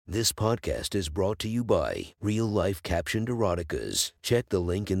This podcast is brought to you by Real Life Captioned Eroticas. Check the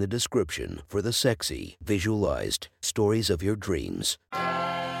link in the description for the sexy, visualized stories of your dreams.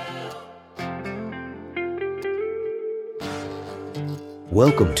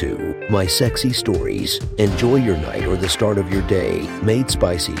 Welcome to My Sexy Stories. Enjoy your night or the start of your day, made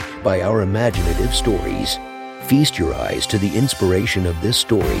spicy by our imaginative stories. Feast your eyes to the inspiration of this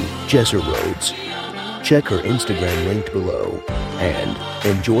story, Jessa Rhodes. Check her Instagram linked below and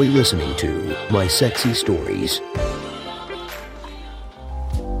enjoy listening to My Sexy Stories.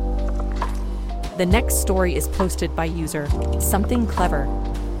 The next story is posted by user Something Clever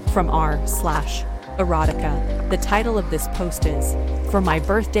from r/erotica. The title of this post is, "For my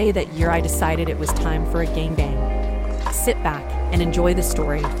birthday that year I decided it was time for a gangbang." Sit back and enjoy the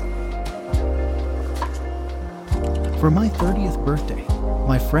story. For my 30th birthday,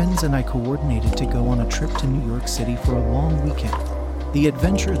 my friends and I coordinated to go on a trip to New York City for a long weekend. The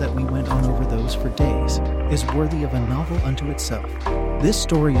adventure that we went on over those for days is worthy of a novel unto itself. This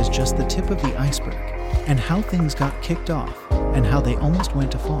story is just the tip of the iceberg, and how things got kicked off, and how they almost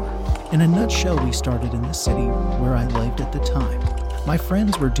went too far. In a nutshell, we started in the city where I lived at the time. My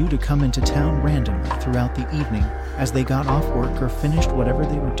friends were due to come into town randomly throughout the evening as they got off work or finished whatever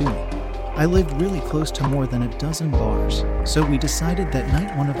they were doing. I lived really close to more than a dozen bars, so we decided that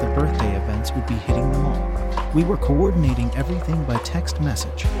night one of the birthday events would be hitting them all. We were coordinating everything by text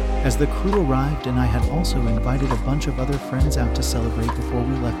message as the crew arrived, and I had also invited a bunch of other friends out to celebrate before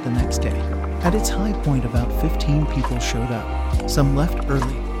we left the next day. At its high point, about 15 people showed up. Some left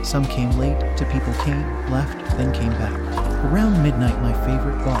early, some came late, two people came, left, then came back. Around midnight, my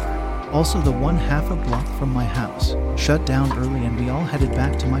favorite bar, also the one half a block from my house, shut down early, and we all headed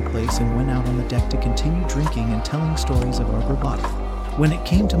back to my place and went out on the deck to continue drinking and telling stories of our bravado. When it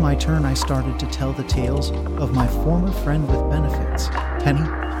came to my turn, I started to tell the tales of my former friend with benefits, Penny.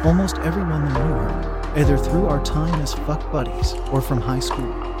 Almost everyone knew her, either through our time as fuck buddies, or from high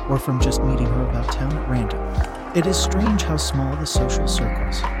school, or from just meeting her about town at random. It is strange how small the social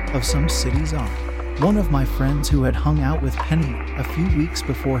circles of some cities are. One of my friends who had hung out with Penny a few weeks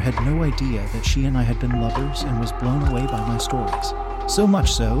before had no idea that she and I had been lovers and was blown away by my stories. So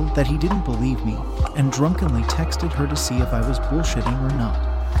much so that he didn't believe me and drunkenly texted her to see if I was bullshitting or not.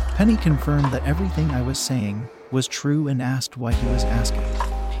 Penny confirmed that everything I was saying was true and asked why he was asking.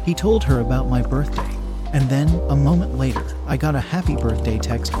 He told her about my birthday, and then, a moment later, I got a happy birthday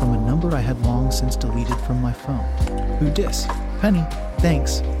text from a number I had long since deleted from my phone. "Who dis? Penny,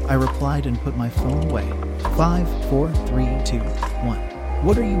 thanks," I replied and put my phone away. 5, 4, 3, 2, 1.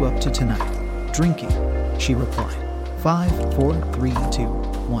 "What are you up to tonight?" "Drinking," she replied. 5, 4, 3, 2,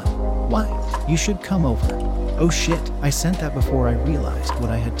 1. "Why? You should come over." "Oh shit, I sent that before I realized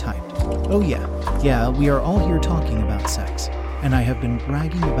what I had typed." "Oh yeah, we are all here talking about sex, and I have been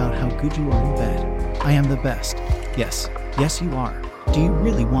bragging about how good you are in bed. I am the best." Yes you are. "Do you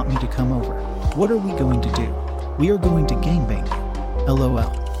really want me to come over?" "What are we going to do?" "We are going to gangbang you."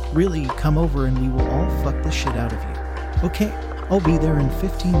 LOL. "Really? Come over and we will all fuck the shit out of you." "Okay, I'll be there in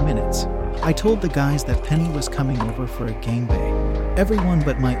 15 minutes. I told the guys that Penny was coming over for a gangbang. Everyone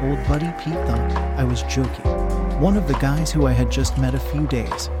but my old buddy Pete thought I was joking. One of the guys who I had just met a few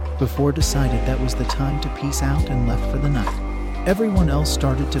days before decided that was the time to peace out and left for the night. Everyone else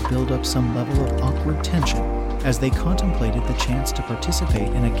started to build up some level of awkward tension as they contemplated the chance to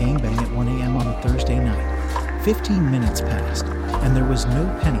participate in a gangbang at 1 a.m. on a Thursday night. 15 minutes passed, and there was no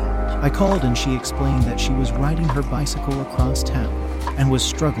Penny. I called and she explained that she was riding her bicycle across town and was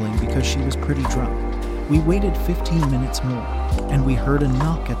struggling because she was pretty drunk. We waited 15 minutes more, and we heard a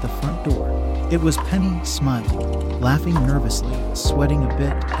knock at the front door. It was Penny, smiling, laughing nervously, sweating a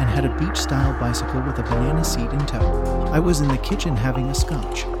bit, and had a beach-style bicycle with a banana seat in tow. I was in the kitchen having a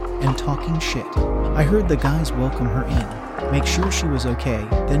scotch and talking shit. I heard the guys welcome her in, make sure she was okay,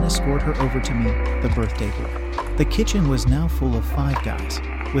 then escort her over to me, the birthday boy. The kitchen was now full of 5 guys,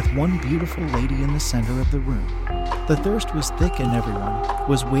 with one beautiful lady in the center of the room. The thirst was thick and everyone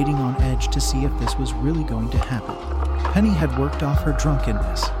was waiting on edge to see if this was really going to happen. Penny had worked off her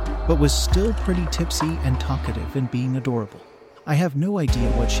drunkenness, but was still pretty tipsy and talkative and being adorable. I have no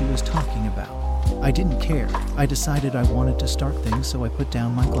idea what she was talking about. I didn't care. I decided I wanted to start things, so I put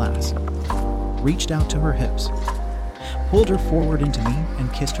down my glass, reached out to her hips, pulled her forward into me,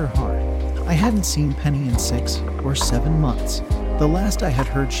 and kissed her hard. I hadn't seen Penny in 6 or 7 months. The last I had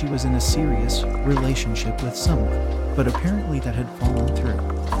heard, she was in a serious relationship with someone, but apparently that had fallen through.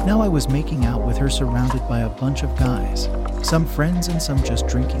 Now I was making out with her surrounded by a bunch of guys, some friends and some just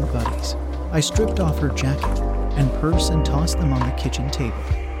drinking buddies. I stripped off her jacket and purse and tossed them on the kitchen table.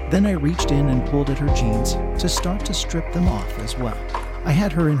 Then I reached in and pulled at her jeans to start to strip them off as well. I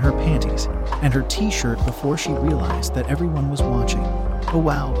had her in her panties and her t-shirt before she realized that everyone was watching. Oh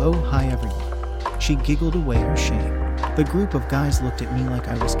wow, oh hi everyone. She giggled away her shame. The group of guys looked at me like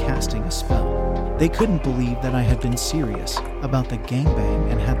I was casting a spell. They couldn't believe that I had been serious about the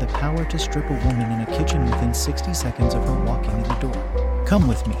gangbang and had the power to strip a woman in a kitchen within 60 seconds of her walking in the door. Come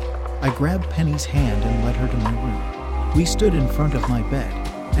with me. I grabbed Penny's hand and led her to my room. We stood in front of my bed,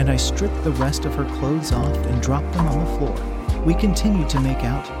 and I stripped the rest of her clothes off and dropped them on the floor. We continued to make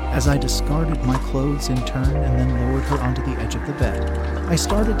out as I discarded my clothes in turn and then lowered her onto the edge of the bed. I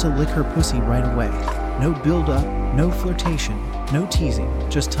started to lick her pussy right away. No build-up, no flirtation, no teasing,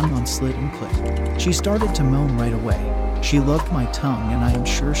 just tongue on slit and clit. She started to moan right away. She loved my tongue, and I am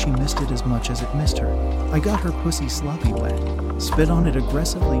sure she missed it as much as it missed her. I got her pussy sloppy wet, spit on it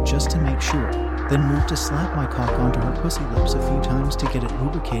aggressively just to make sure, then moved to slap my cock onto her pussy lips a few times to get it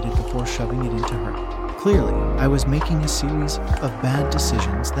lubricated before shoving it into her. Clearly, I was making a series of bad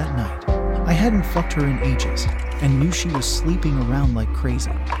decisions that night. I hadn't fucked her in ages, and knew she was sleeping around like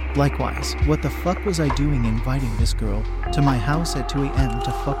crazy. Likewise, what the fuck was I doing inviting this girl to my house at 2 a.m.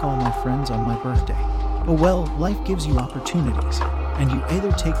 to fuck all my friends on my birthday? Oh well, life gives you opportunities, and you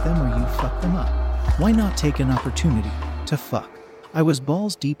either take them or you fuck them up. Why not take an opportunity to fuck? I was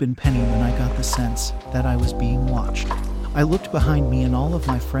balls deep in Penny when I got the sense that I was being watched. I looked behind me and all of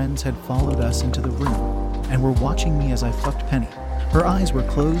my friends had followed us into the room and were watching me as I fucked Penny. Her eyes were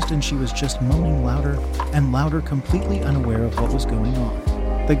closed and she was just moaning louder and louder, completely unaware of what was going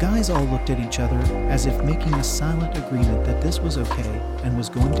on. The guys all looked at each other as if making a silent agreement that this was okay and was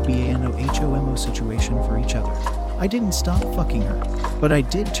going to be a no-HOMO situation for each other. I didn't stop fucking her, but I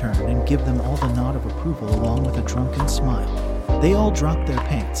did turn and give them all the nod of approval along with a drunken smile. They all dropped their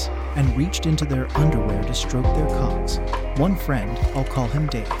pants and reached into their underwear to stroke their cocks. One friend, I'll call him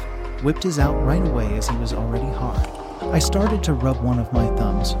Dave, whipped his out right away as he was already hard. I started to rub one of my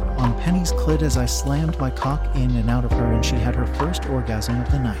thumbs on Penny's clit as I slammed my cock in and out of her, and she had her first orgasm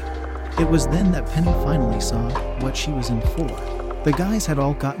of the night. It was then that Penny finally saw what she was in for. The guys had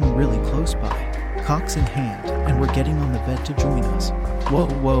all gotten really close by, cocks in hand, and were getting on the bed to join us. Whoa,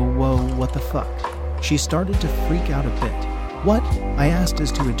 whoa, whoa, what the fuck? She started to freak out a bit. What? I asked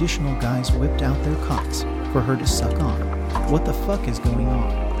as two additional guys whipped out their cocks for her to suck on. What the fuck is going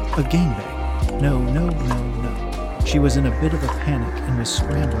on? A gangbang? No. She was in a bit of a panic and was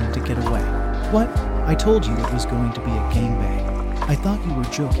scrambling to get away. What? I told you it was going to be a gangbang. I thought you were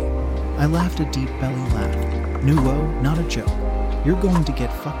joking. I laughed a deep belly laugh. No, not a joke. You're going to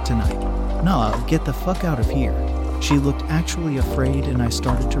get fucked tonight. Nah, get the fuck out of here. She looked actually afraid and I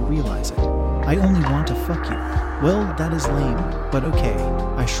started to realize it. I only want to fuck you. Well, that is lame, but okay,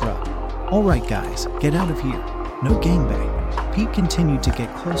 I shrugged. Alright guys, get out of here. No gangbang. Pete continued to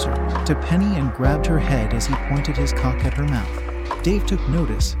get closer to Penny and grabbed her head as he pointed his cock at her mouth. Dave took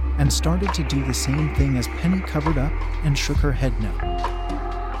notice and started to do the same thing as Penny covered up and shook her head no.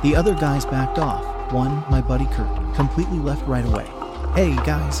 The other guys backed off. One, my buddy Kurt, completely left right away. Hey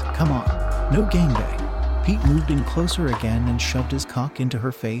guys, come on. No gangbang. Pete moved in closer again and shoved his cock into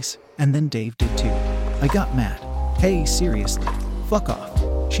her face, and then Dave did too. I got mad. Hey, seriously, fuck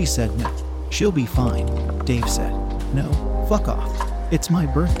off. She said no. She'll be fine, Dave said. No, fuck off. It's my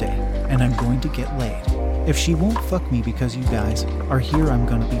birthday, and I'm going to get laid. If she won't fuck me because you guys are here, I'm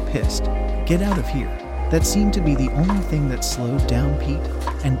gonna be pissed. Get out of here. That seemed to be the only thing that slowed down Pete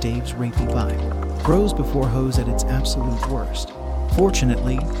and Dave's rapey vibe. Bros before hoes at its absolute worst.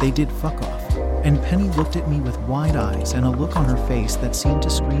 Fortunately, they did fuck off, and Penny looked at me with wide eyes and a look on her face that seemed to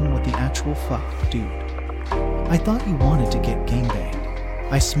scream what the actual fuck, dude. I thought you wanted to get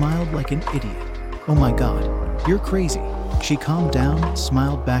gangbanged. I smiled like an idiot. Oh my god, you're crazy. She calmed down,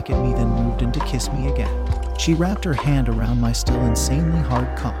 smiled back at me, then moved in to kiss me again. She wrapped her hand around my still insanely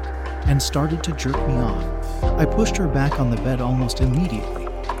hard cock and started to jerk me off. I pushed her back on the bed almost immediately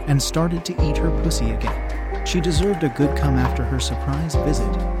and started to eat her pussy again. She deserved a good come after her surprise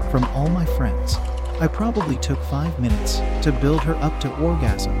visit from all my friends. I probably took 5 minutes to build her up to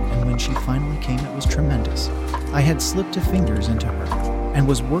orgasm, and when she finally came, it was tremendous. I had slipped her fingers into her and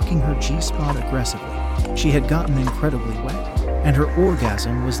was working her G-spot aggressively. She had gotten incredibly wet, and her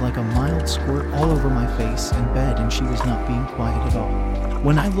orgasm was like a mild squirt all over my face and bed, and she was not being quiet at all.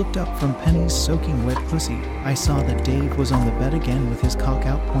 When I looked up from Penny's soaking wet pussy, I saw that Dave was on the bed again with his cock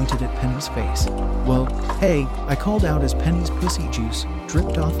out pointed at Penny's face. Well, hey, I called out as Penny's pussy juice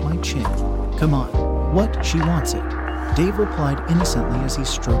dripped off my chin. Come on. What? She wants it. Dave replied innocently as he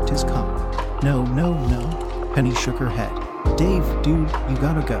stroked his cock. No. Penny shook her head. Dave, dude, you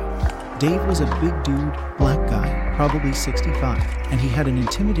gotta go. Dave was a big dude, black guy, probably 65, and he had an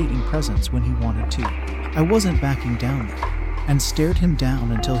intimidating presence when he wanted to. I wasn't backing down though, and stared him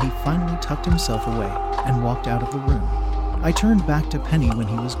down until he finally tucked himself away and walked out of the room. I turned back to Penny when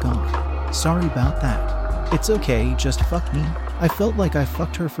he was gone. Sorry about that. It's okay, just fuck me. I felt like I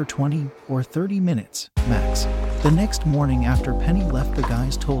fucked her for 20 or 30 minutes, max. The next morning after Penny left, the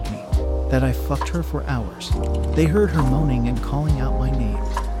guys told me that I fucked her for hours. They heard her moaning and calling out my name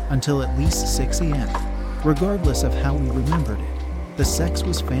until at least 6 a.m. Regardless of how we remembered it, the sex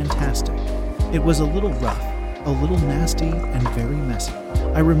was fantastic. It was a little rough, a little nasty, and very messy.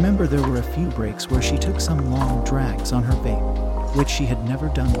 I remember there were a few breaks where she took some long drags on her vape, which she had never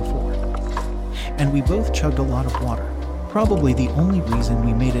done before. And we both chugged a lot of water. Probably the only reason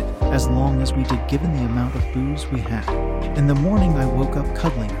we made it as long as we did given the amount of booze we had. In the morning I woke up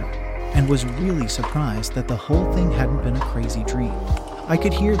cuddling her and was really surprised that the whole thing hadn't been a crazy dream. I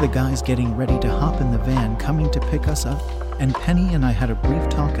could hear the guys getting ready to hop in the van coming to pick us up, and Penny and I had a brief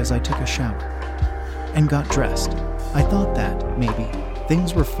talk as I took a shower and got dressed. I thought that, maybe,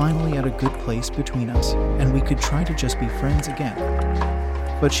 things were finally at a good place between us and we could try to just be friends again.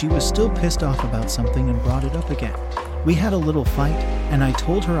 But she was still pissed off about something and brought it up again. We had a little fight, and I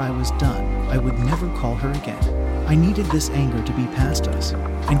told her I was done. I would never call her again. I needed this anger to be past us,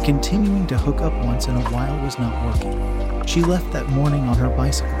 and continuing to hook up once in a while was not working. She left that morning on her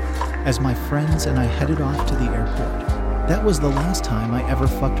bicycle, as my friends and I headed off to the airport. That was the last time I ever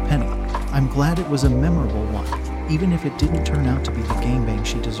fucked Penny. I'm glad it was a memorable one, even if it didn't turn out to be the gangbang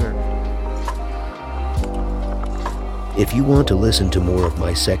she deserved. If you want to listen to more of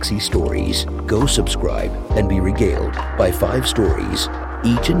my sexy stories, go subscribe and be regaled by 5 stories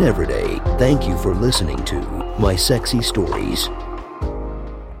each and every day. Thank you for listening to My Sexy Stories.